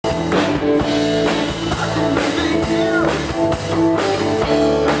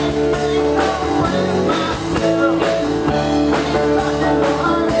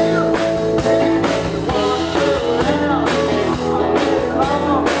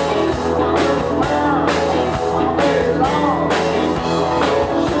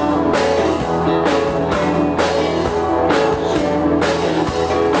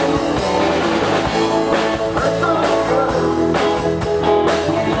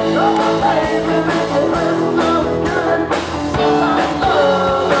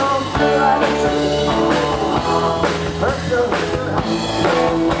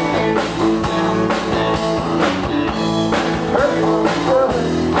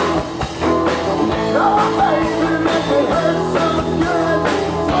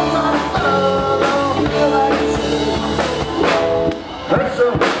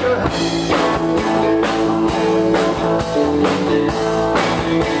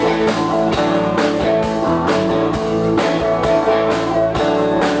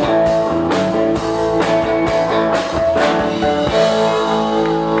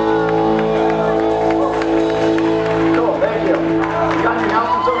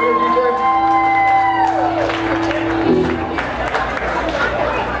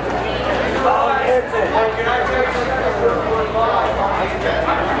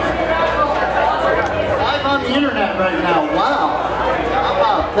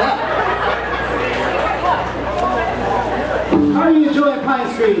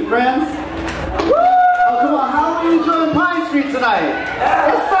Street, friends. Woo! Oh, come on, how are you enjoying Pine Street tonight?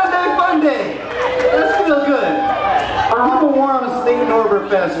 It's Sunday Fun Day. Let's feel good. Give a warm State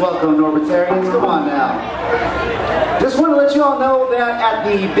Norbertfest welcome, Norbertarians. Come on now. Just want to let you all know that at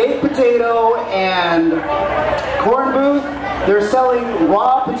the baked potato and corn booth, they're selling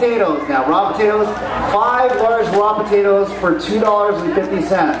raw potatoes now. Raw potatoes, 5 large raw potatoes for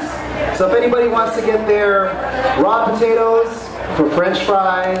 $2.50. So if anybody wants to get their raw potatoes for French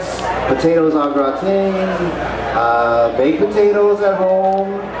fries, potatoes au gratin, baked potatoes at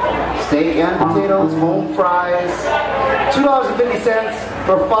home, steak and potatoes, home fries, $2.50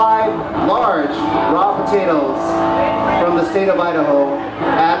 for 5 large raw potatoes from the state of Idaho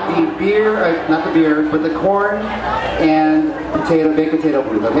at the not the beer, but the corn and baked potato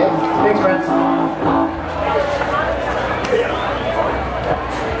booth, okay? Thanks, friends. Oh,